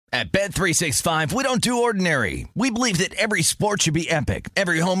At Bet365, we don't do ordinary. We believe that every sport should be epic.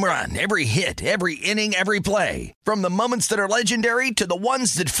 Every home run, every hit, every inning, every play. From the moments that are legendary to the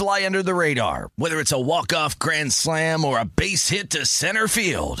ones that fly under the radar. Whether it's a walk-off grand slam or a base hit to center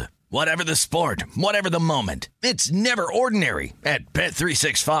field. Whatever the sport, whatever the moment. It's never ordinary at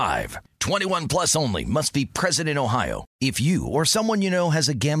Bet365. 21 plus only. Must be present in Ohio. If you or someone you know has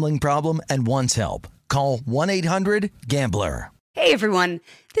a gambling problem and wants help, call 1-800-GAMBLER. Hey everyone,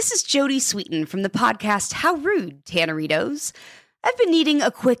 this is Jody Sweeten from the podcast How Rude, Tanneritos. I've been needing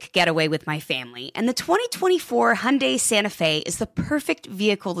a quick getaway with my family, and the 2024 Hyundai Santa Fe is the perfect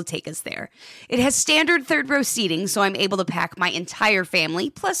vehicle to take us there. It has standard third-row seating, so I'm able to pack my entire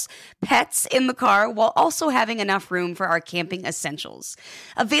family, plus pets, in the car, while also having enough room for our camping essentials.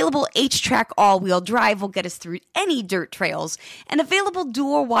 Available H-Track all-wheel drive will get us through any dirt trails, and available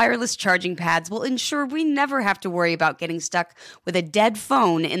dual wireless charging pads will ensure we never have to worry about getting stuck with a dead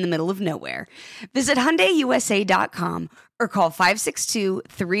phone in the middle of nowhere. Visit HyundaiUSA.com or call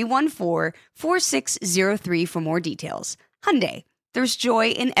 562-314-4603 for more details. Hyundai, there's joy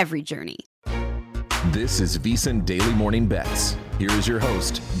in every journey. This is VSiN Daily Morning Bets. Here is your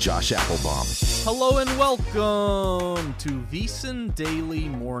host, Josh Applebaum. Hello and welcome to VSiN Daily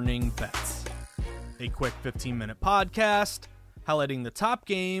Morning Bets, a quick 15-minute podcast highlighting the top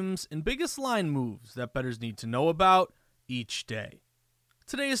games and biggest line moves that bettors need to know about each day.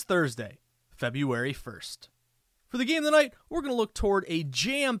 Today is Thursday, February 1st. For the game tonight, we're going to look toward a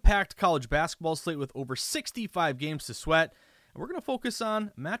jam-packed college basketball slate with over 65 games to sweat, and we're going to focus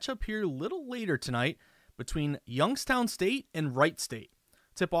on a matchup here a little later tonight between Youngstown State and Wright State.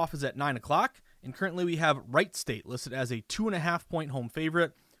 Tip-off is at 9 o'clock, and currently we have Wright State listed as a 2.5-point home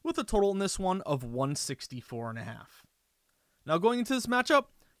favorite with a total in this one of 164.5. Now going into this matchup,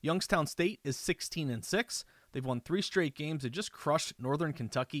 Youngstown State is 16-6. They've won 3 straight games. They just crushed Northern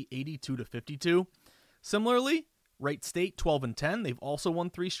Kentucky 82-52. Similarly, Wright State 12-10. They've also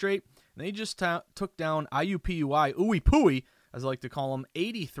won 3 straight. And they just took down IUPUI, Ooey Pooey, as I like to call them,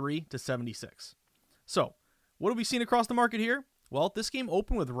 83-76. So, what have we seen across the market here? Well, this game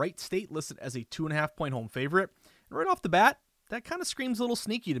opened with Wright State listed as a 2.5-point home favorite. And right off the bat, that kind of screams a little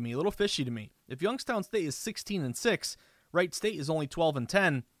sneaky to me, a little fishy to me. If Youngstown State is 16-6, Wright State is only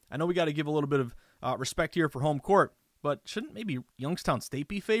 12-10. I know we got to give a little bit of respect here for home court, but shouldn't maybe Youngstown State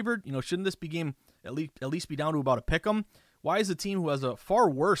be favored? Shouldn't this game at least be down to about a pick'em? Why is a team who has a far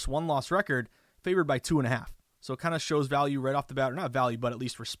worse one-loss record favored by 2.5? So it kind of shows value right off the bat, or not value, but at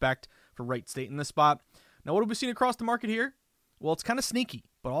least respect for Wright State in this spot. Now, what have we seen across the market here? Well, it's kind of sneaky,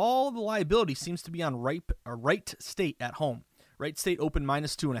 but all the liability seems to be on Wright State at home. Wright State opened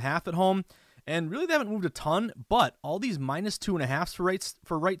 -2.5 at home, and really they haven't moved a ton, but all these -2.5s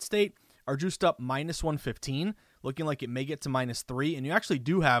for Wright State are juiced up -115, looking like it may get to -3, and you actually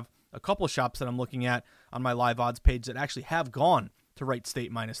do have a couple of shops that I'm looking at on my live odds page that actually have gone to Wright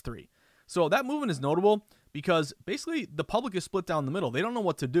State -3. So that movement is notable because basically the public is split down the middle. They don't know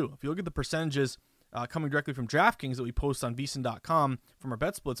what to do. If you look at the percentages coming directly from DraftKings that we post on VSiN.com from our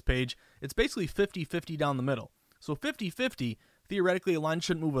bet splits page, it's basically 50-50 down the middle. So 50-50, theoretically a line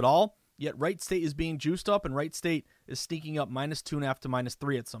shouldn't move at all, yet Wright State is being juiced up and Wright State is sneaking up -2.5 to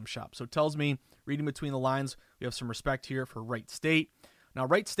 -3 at some shops. So it tells me, reading between the lines, we have some respect here for Wright State. Now,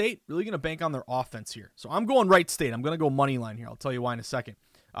 Wright State really going to bank on their offense here. So I'm going Wright State. I'm going to go money line here. I'll tell you why in a second.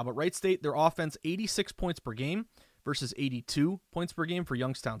 But Wright State, their offense, 86 points per game versus 82 points per game for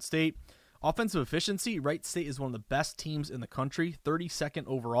Youngstown State. Offensive efficiency, Wright State is one of the best teams in the country, 32nd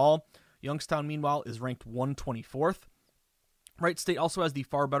overall. Youngstown, meanwhile, is ranked 124th. Wright State also has the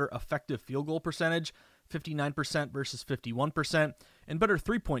far better effective field goal percentage, 59% versus 51%, and better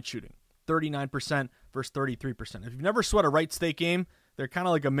three-point shooting, 39% versus 33%. If you've never sweat a Wright State game, they're kind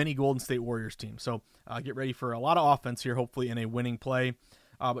of like a mini Golden State Warriors team. So get ready for a lot of offense here, hopefully in a winning play.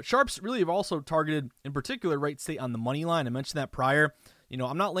 But sharps really have also targeted, in particular, Wright State on the money line. I mentioned that prior.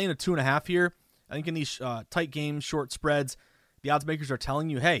 I'm not laying a 2.5 here. I think in these tight games, short spreads, the odds makers are telling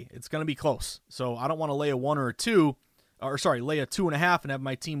you, hey, it's going to be close. So I don't want to lay a 1 or a 2, lay a 2.5 and have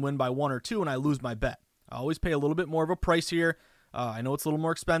my team win by 1 or 2 and I lose my bet. I always pay a little bit more of a price here. I know it's a little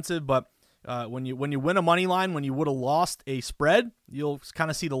more expensive, but when you win a money line, when you would have lost a spread, you'll kind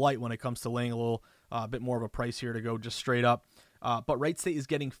of see the light when it comes to laying a little bit more of a price here to go just straight up. But Wright State is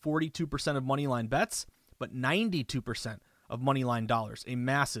getting 42% of money line bets, but 92% of money line dollars. A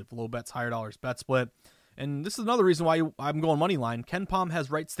massive low bets, higher dollars bet split. And this is another reason why I'm going money line. Ken Pom has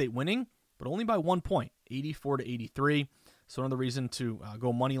Wright State winning, but only by 1 point, 84-83. So another reason to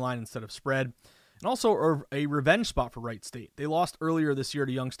go money line instead of spread. And also a revenge spot for Wright State. They lost earlier this year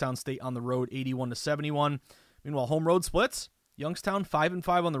to Youngstown State on the road, 81-71. Meanwhile, home road splits. Youngstown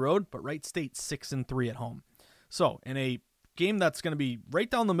 5-5 on the road, but Wright State 6-3 at home. So in a game that's going to be right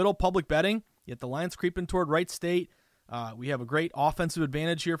down the middle, public betting, yet the line's creeping toward Wright State. We have a great offensive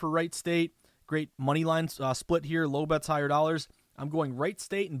advantage here for Wright State. Great money line split here, low bets, higher dollars. I'm going Wright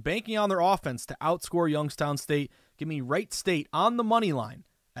State and banking on their offense to outscore Youngstown State. Give me Wright State on the money line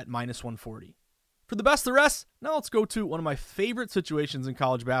at -140. For the best of the rest, now let's go to one of my favorite situations in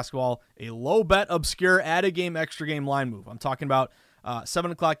college basketball, a low bet, obscure, add a game, extra game line move. I'm talking about 7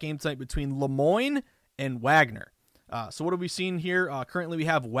 o'clock game tonight between Lemoyne and Wagner. So what have we seen here? Currently we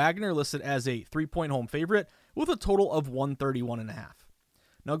have Wagner listed as a 3-point home favorite with a total of 131.5.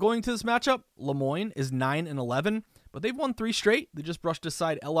 Now going to this matchup, Lemoyne is 9-11, but they've won 3 straight. They just brushed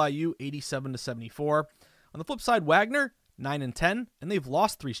aside LIU 87-74. On the flip side, Wagner 9-10, and they've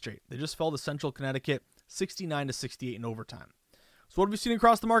lost 3 straight. They just fell to Central Connecticut 69-68 in overtime. So what have we seen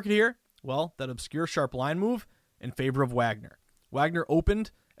across the market here? Well, that obscure sharp line move in favor of Wagner. Wagner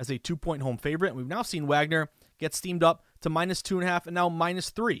opened as a 2-point home favorite, and we've now seen Wagner get steamed up to -2.5 and now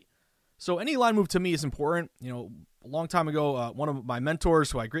 -3. So any line move to me is important. A long time ago, one of my mentors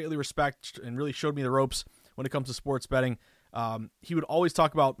who I greatly respect and really showed me the ropes when it comes to sports betting, he would always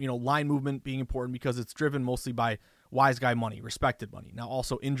talk about, line movement being important because it's driven mostly by wise guy money, respected money. Now,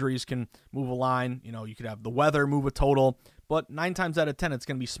 also injuries can move a line. You could have the weather move a total, but 9 times out of 10, it's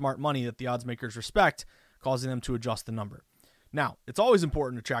going to be smart money that the odds makers respect, causing them to adjust the number. Now, it's always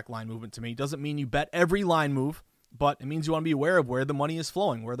important to track line movement to me. It doesn't mean you bet every line move, but it means you want to be aware of where the money is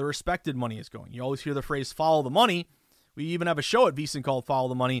flowing, where the respected money is going. You always hear the phrase follow the money. We even have a show at VSiN called Follow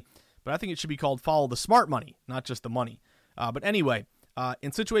the Money, but I think it should be called Follow the Smart Money, not just the money. But anyway,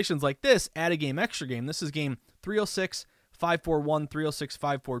 in situations like this, add a game, extra game. This is game 306, 541, 306,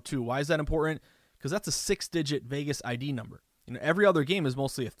 542. Why is that important? Because that's a 6-digit Vegas ID number. Every other game is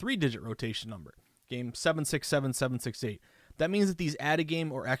mostly a 3-digit rotation number. Game 767, 768. That means that these add a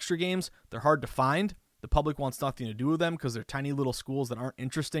game or extra games, they're hard to find. The public wants nothing to do with them because they're tiny little schools that aren't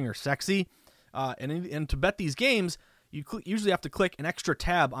interesting or sexy. And to bet these games, you usually have to click an extra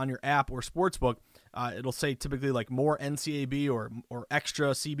tab on your app or sportsbook. It'll say typically like more NCAB or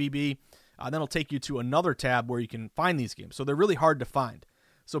extra CBB. Then it'll take you to another tab where you can find these games. So they're really hard to find.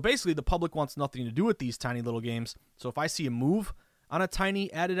 So basically, the public wants nothing to do with these tiny little games. So if I see a move on a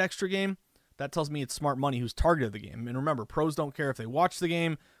tiny added extra game, that tells me it's smart money who's targeted the game. And remember, pros don't care if they watch the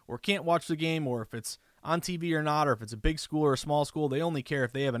game or can't watch the game or if it's on TV or not, or if it's a big school or a small school. They only care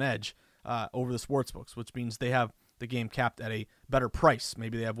if they have an edge over the sports books, which means they have the game capped at a better price.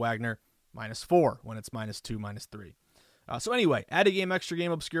 Maybe they have Wagner -4 when it's -2, -3. So anyway, add a game, extra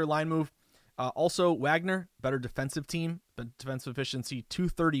game, obscure line move. Also, Wagner, better defensive team, but defensive efficiency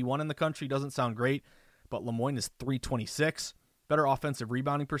 231 in the country. Doesn't sound great, but Lemoyne is 326. Better offensive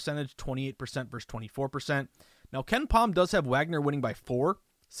rebounding percentage, 28% versus 24%. Now, Ken Pom does have Wagner winning by 4,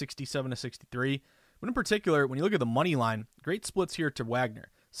 67-63. But in particular, when you look at the money line, great splits here to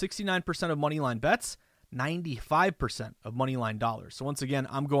Wagner. 69% of money line bets, 95% of money line dollars. So once again,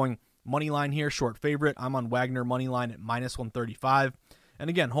 I'm going money line here, short favorite. I'm on Wagner money line at -135. And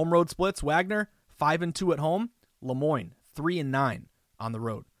again, home road splits, Wagner 5-2 at home, Lemoyne 3-9 on the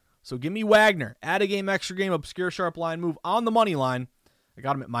road. So give me Wagner, add a game, extra game, obscure sharp line move on the money line. I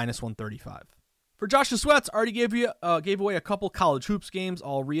got him at -135. For Josh's Sweats, already gave away a couple college hoops games.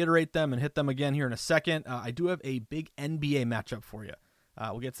 I'll reiterate them and hit them again here in a second. I do have a big NBA matchup for you.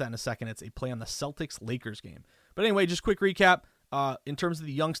 We'll get to that in a second. It's a play on the Celtics-Lakers game. But anyway, just quick recap. In terms of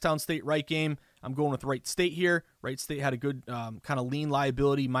the Youngstown State-Wright game, I'm going with Wright State here. Wright State had a good kind of lean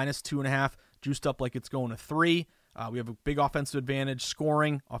liability, -2.5, juiced up like it's going to 3. We have a big offensive advantage,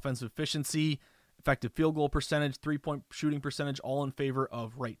 scoring, offensive efficiency, effective field goal percentage, 3-point shooting percentage, all in favor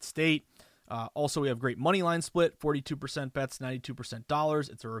of Wright State. Also, we have great money line split, 42% bets, 92% dollars.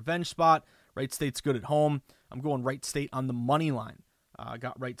 It's a revenge spot. Wright State's good at home. I'm going Wright State on the money line. I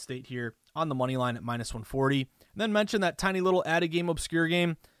got Wright State here on the money line at -140. And then mention that tiny little add a game, obscure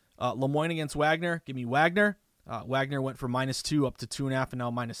game. Lemoyne against Wagner. Give me Wagner. Wagner went from -2 up to 2.5 and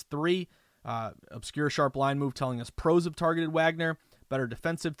now -3. Obscure sharp line move telling us pros have targeted Wagner. Better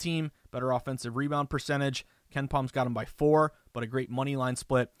defensive team, better offensive rebound percentage. Ken Pom's got him by 4, but a great money line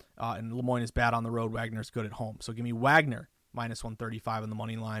split. And Lemoyne is bad on the road. Wagner's good at home. So give me Wagner -135 on the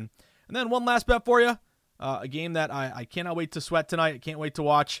money line. And then one last bet for you. A game that I cannot wait to sweat tonight. I can't wait to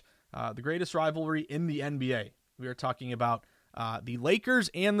watch. The greatest rivalry in the NBA. We are talking about the Lakers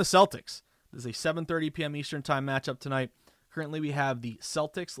and the Celtics. This is a 7:30 p.m. Eastern time matchup tonight. Currently, we have the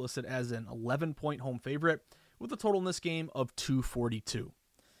Celtics listed as an 11-point home favorite with a total in this game of 242.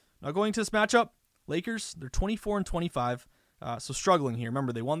 Now, going to this matchup, Lakers, they're 24-25, so struggling here.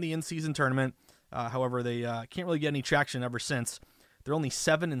 Remember, they won the in-season tournament. However, they can't really get any traction ever since. They're only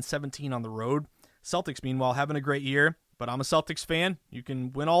 7-17 on the road. Celtics, meanwhile, having a great year, but I'm a Celtics fan. You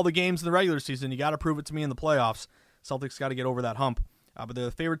can win all the games in the regular season. You got to prove it to me in the playoffs. Celtics got to get over that hump. But they're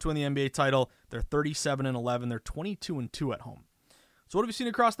the favorite to win the NBA title. They're 37-11. They're 22-2 at home. So what have we seen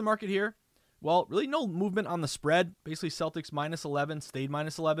across the market here? Well, really no movement on the spread. Basically, Celtics -11, stayed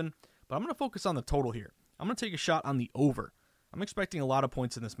 -11. But I'm going to focus on the total here. I'm going to take a shot on the over. I'm expecting a lot of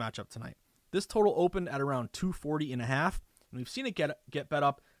points in this matchup tonight. This total opened at around 240.5, and we've seen it get bet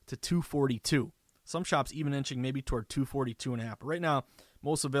up to 242. Some shops even inching maybe toward 242.5. But right now,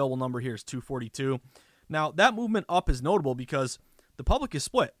 most available number here is 242. Now, that movement up is notable because the public is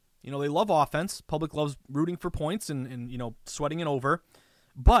split. You know, they love offense. Public loves rooting for points and sweating it over.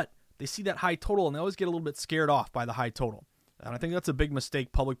 But they see that high total, and they always get a little bit scared off by the high total. And I think that's a big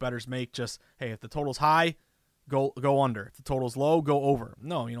mistake public bettors make. Just, hey, if the total's high, go under. If the total's low, go over.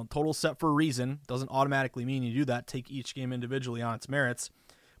 No, total's set for a reason. Doesn't automatically mean you do that. Take each game individually on its merits.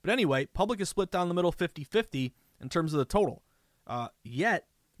 But anyway, public is split down the middle 50-50 in terms of the total. Yet,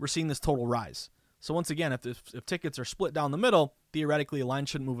 we're seeing this total rise. So once again, if tickets are split down the middle, theoretically a line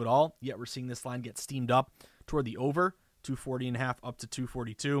shouldn't move at all. Yet we're seeing this line get steamed up toward the over, 240.5 up to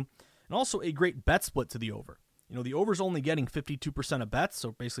 242. And also a great bet split to the over. The over's only getting 52% of bets,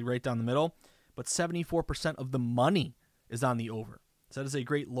 so basically right down the middle, but 74% of the money is on the over. So that is a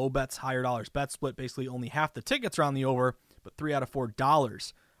great low bets, higher dollars bet split. Basically only half the tickets are on the over, but 3 out of 4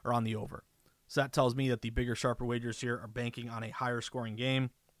 dollars are on the over. So that tells me that the bigger, sharper wagers here are banking on a higher scoring game.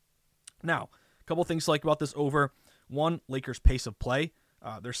 Now, a couple things to like about this over. One, Lakers' pace of play.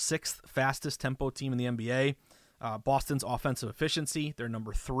 They're 6th fastest tempo team in the NBA. Boston's offensive efficiency, they're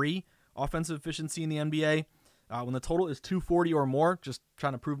number 3 offensive efficiency in the NBA. When the total is 240 or more, just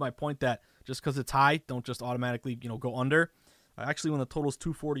trying to prove my point that just because it's high, don't just automatically go under. Actually, when the total is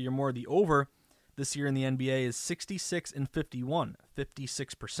 240 or more, the over this year in the NBA is 66-51,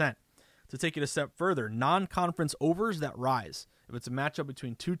 56%. To take it a step further, non-conference overs that rise. If it's a matchup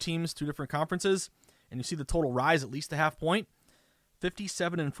between two teams, two different conferences, and you see the total rise at least a half point,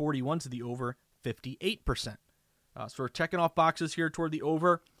 57-41 to the over, 58%. So we're checking off boxes here toward the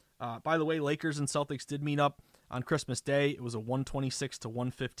over. By the way, Lakers and Celtics did meet up on Christmas Day. It was a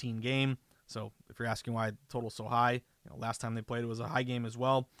 126-115 game. So if you're asking why the total's so high, last time they played it was a high game as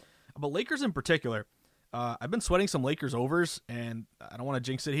well. But Lakers in particular, I've been sweating some Lakers overs, and I don't want to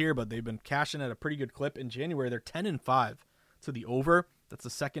jinx it here, but they've been cashing at a pretty good clip. In January, they're 10-5 to the over. That's the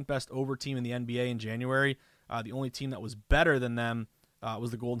second best over team in the NBA in January. The only team that was better than them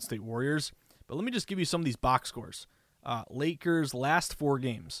was the Golden State Warriors. But let me just give you some of these box scores. Lakers last 4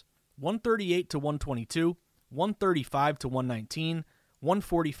 games: 138-122, 135-119,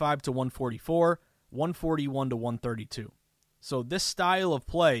 145-144, 141-132. So this style of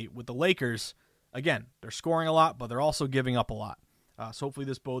play with the Lakers, again, they're scoring a lot, but they're also giving up a lot. So hopefully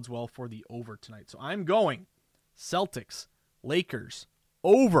this bodes well for the over tonight. So I'm going Celtics, Lakers,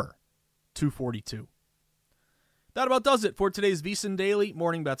 over 242. That about does it for today's VSiN Daily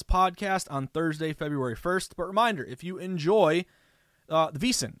Morning Bets podcast on Thursday, February 1st. But reminder, if you enjoy the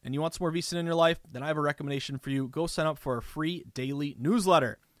VSiN and you want some more VSiN in your life, then I have a recommendation for you. Go sign up for a free daily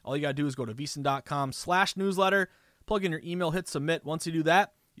newsletter. All you got to do is go to VSiN.com/newsletter, plug in your email, hit submit. Once you do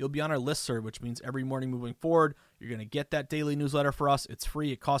that, you'll be on our listserv, which means every morning moving forward, you're going to get that daily newsletter for us. It's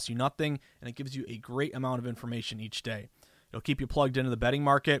free, it costs you nothing, and it gives you a great amount of information each day. It'll keep you plugged into the betting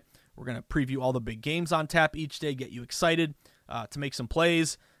market. We're going to preview all the big games on tap each day, get you excited to make some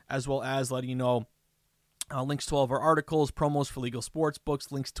plays, as well as letting you know links to all of our articles, promos for legal sports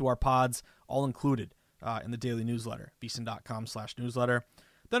books, links to our pods, all included in the daily newsletter, VSiN.com/newsletter.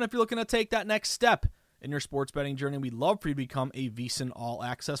 Then if you're looking to take that next step in your sports betting journey, we'd love for you to become a VSiN All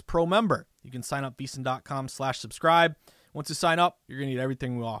Access Pro member. You can sign up VSiN.com/subscribe. Once you sign up, you're going to get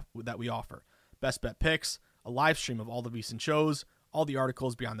everything that we offer. Best bet picks, a live stream of all the VSiN shows, all the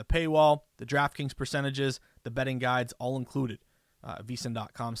articles beyond the paywall, the DraftKings percentages, the betting guides, all included.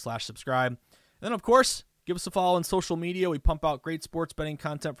 VSiN.com/subscribe. And then, of course, give us a follow on social media. We pump out great sports betting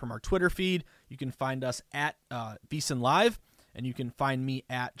content from our Twitter feed. You can find us at VSiN Live, and you can find me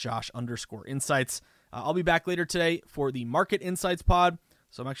at Josh_Insights. I'll be back later today for the Market Insights pod.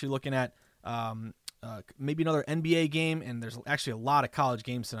 So I'm actually looking at maybe another NBA game, and there's actually a lot of college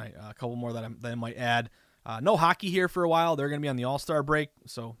games tonight. A couple more that I might add. No hockey here for a while. They're going to be on the All-Star break,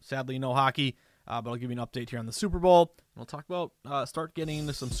 so sadly no hockey. But I'll give you an update here on the Super Bowl. And we'll talk about start getting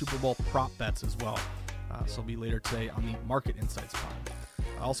into some Super Bowl prop bets as well. So it'll be later today on the Market Insights pod.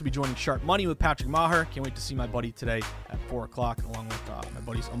 I'll also be joining Sharp Money with Patrick Maher. Can't wait to see my buddy today at 4 o'clock, along with my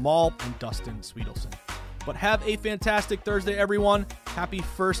buddies Amal and Dustin Sweetelson. But have a fantastic Thursday, everyone. Happy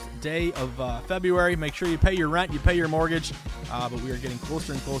first day of February. Make sure you pay your rent, you pay your mortgage. But we are getting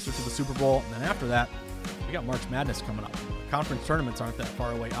closer and closer to the Super Bowl. And then after that, we got March Madness coming up. Conference tournaments aren't that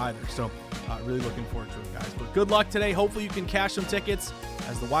far away either. So really looking forward to it, guys. But good luck today. Hopefully you can cash some tickets,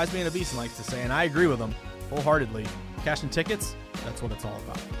 as the wise man of VSiN likes to say, and I agree with him wholeheartedly. Cashing tickets, that's what it's all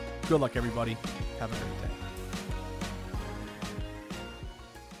about. Good luck, everybody. Have a great day.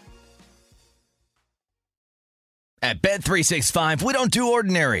 At Bet365, we don't do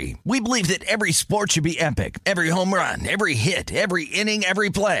ordinary. We believe that every sport should be epic. Every home run, every hit, every inning, every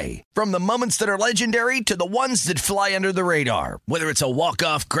play. From the moments that are legendary to the ones that fly under the radar. Whether it's a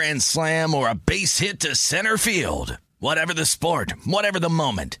walk-off grand slam or a base hit to center field. Whatever the sport, whatever the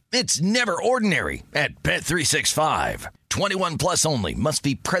moment. It's never ordinary at Bet365. 21 plus only. Must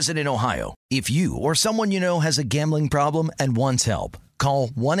be present in Ohio. If you or someone you know has a gambling problem and wants help, call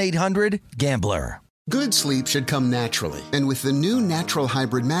 1-800-GAMBLER. Good sleep should come naturally, and with the new Natural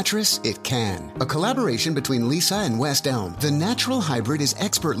Hybrid mattress, it can. A collaboration between Lisa and West Elm, the Natural Hybrid is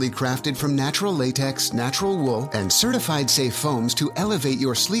expertly crafted from natural latex, natural wool, and certified safe foams to elevate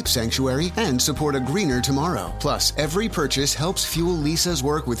your sleep sanctuary and support a greener tomorrow. Plus, every purchase helps fuel Lisa's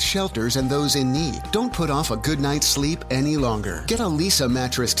work with shelters and those in need. Don't put off a good night's sleep any longer. Get a Lisa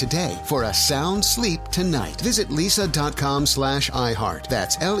mattress today for a sound sleep tonight. Visit lisa.com/iHeart.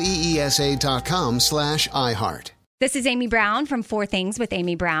 That's LEESA.com/iHeart. This is Amy Brown from 4 Things with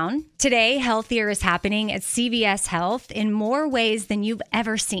Amy Brown. Today, healthier is happening at CVS Health in more ways than you've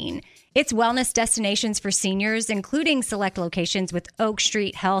ever seen. It's wellness destinations for seniors, including select locations with Oak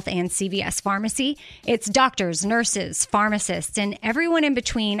Street Health and CVS Pharmacy. It's doctors, nurses, pharmacists, and everyone in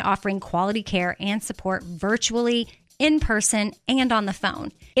between offering quality care and support virtually, in person, and on the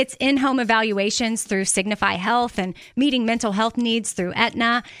phone. It's in-home evaluations through Signify Health and meeting mental health needs through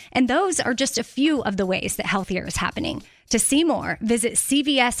Aetna. And those are just a few of the ways that healthier is happening. To see more, visit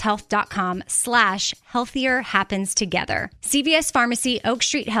cvshealth.com/healthier happens together. CVS Pharmacy, Oak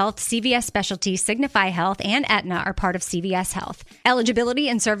Street Health, CVS Specialty, Signify Health, and Aetna are part of CVS Health. Eligibility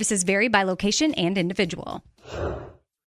and services vary by location and individual.